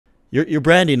Your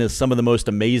branding is some of the most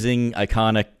amazing,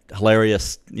 iconic,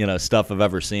 hilarious, stuff I've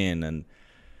ever seen, and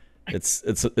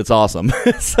it's awesome.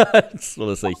 So, I just want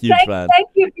to say, huge fan. Thank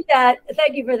you for that.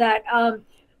 Thank you for that.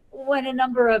 When a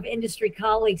number of industry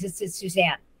colleagues, it says,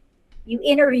 Suzanne, you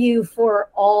interview for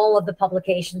all of the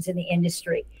publications in the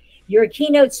industry. You're a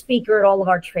keynote speaker at all of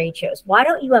our trade shows. Why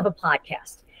don't you have a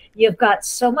podcast? You've got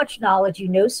so much knowledge. You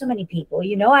know so many people.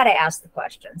 You know how to ask the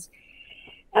questions.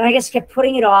 And I just kept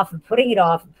putting it off and putting it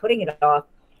off and putting it off.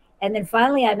 And then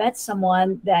finally I met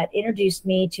someone that introduced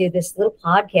me to this little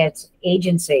podcast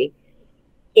agency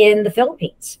in the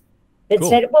Philippines that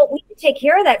said, well, we can take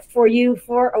care of that for you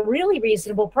for a really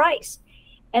reasonable price.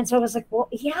 And so I was like, well,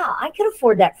 yeah, I could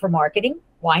afford that for marketing.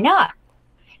 Why not?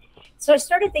 So I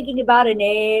started thinking about a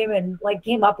name and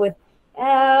came up with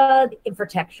the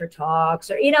Infrastructure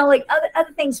Talks, or,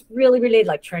 other things really related,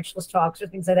 like Trenchless Talks or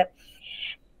things like that.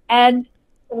 And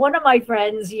one of my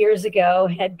friends years ago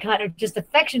had kind of just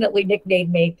affectionately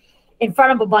nicknamed me in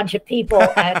front of a bunch of people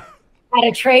at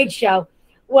a trade show.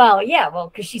 Well, yeah,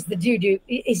 because she's the DooDoo.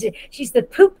 She's the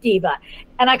poop diva.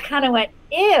 And I kind of went,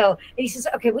 ew. And he says,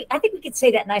 okay, I think we could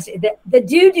say that nicely. The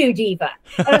DooDoo diva.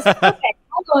 And I was like, okay,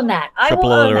 I'll own that.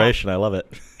 Triple alliteration. I love it.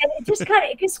 And it just kind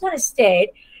of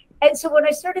stayed. And so when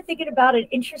I started thinking about an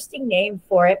interesting name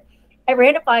for it, I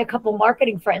ran it by a couple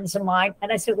marketing friends of mine.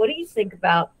 And I said, what do you think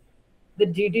about the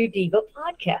DooDoo Diva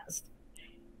podcast?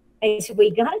 And he said,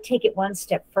 we got to take it one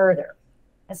step further.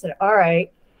 I said, all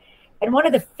right. And one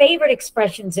of the favorite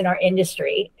expressions in our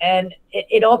industry, and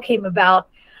it all came about,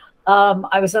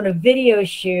 I was on a video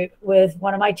shoot with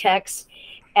one of my techs,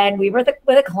 and we were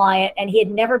with a client, and he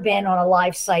had never been on a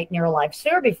live site near a live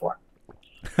sewer before.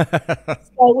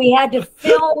 So we had to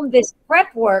film this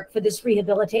prep work for this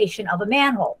rehabilitation of a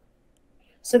manhole.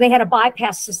 So they had a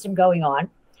bypass system going on,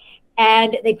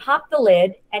 and they popped the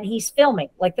lid, and he's filming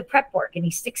like the prep work, and he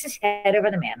sticks his head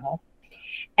over the manhole,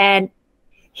 and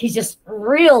he just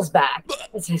reels back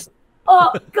and says,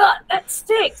 oh, God, that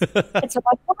stinks. And so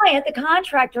my client, the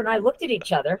contractor, and I looked at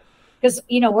each other because,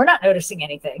 we're not noticing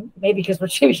anything, maybe because we're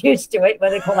too used to it, what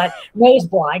they call that nose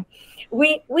blind.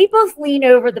 We both lean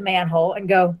over the manhole and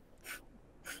go,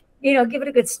 give it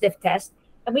a good sniff test.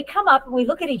 And we come up and we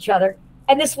look at each other.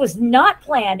 And this was not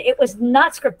planned. It was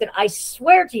not scripted. I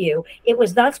swear to you, it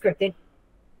was not scripted.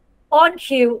 On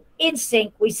cue, in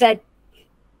sync, we said,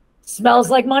 smells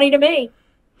like money to me.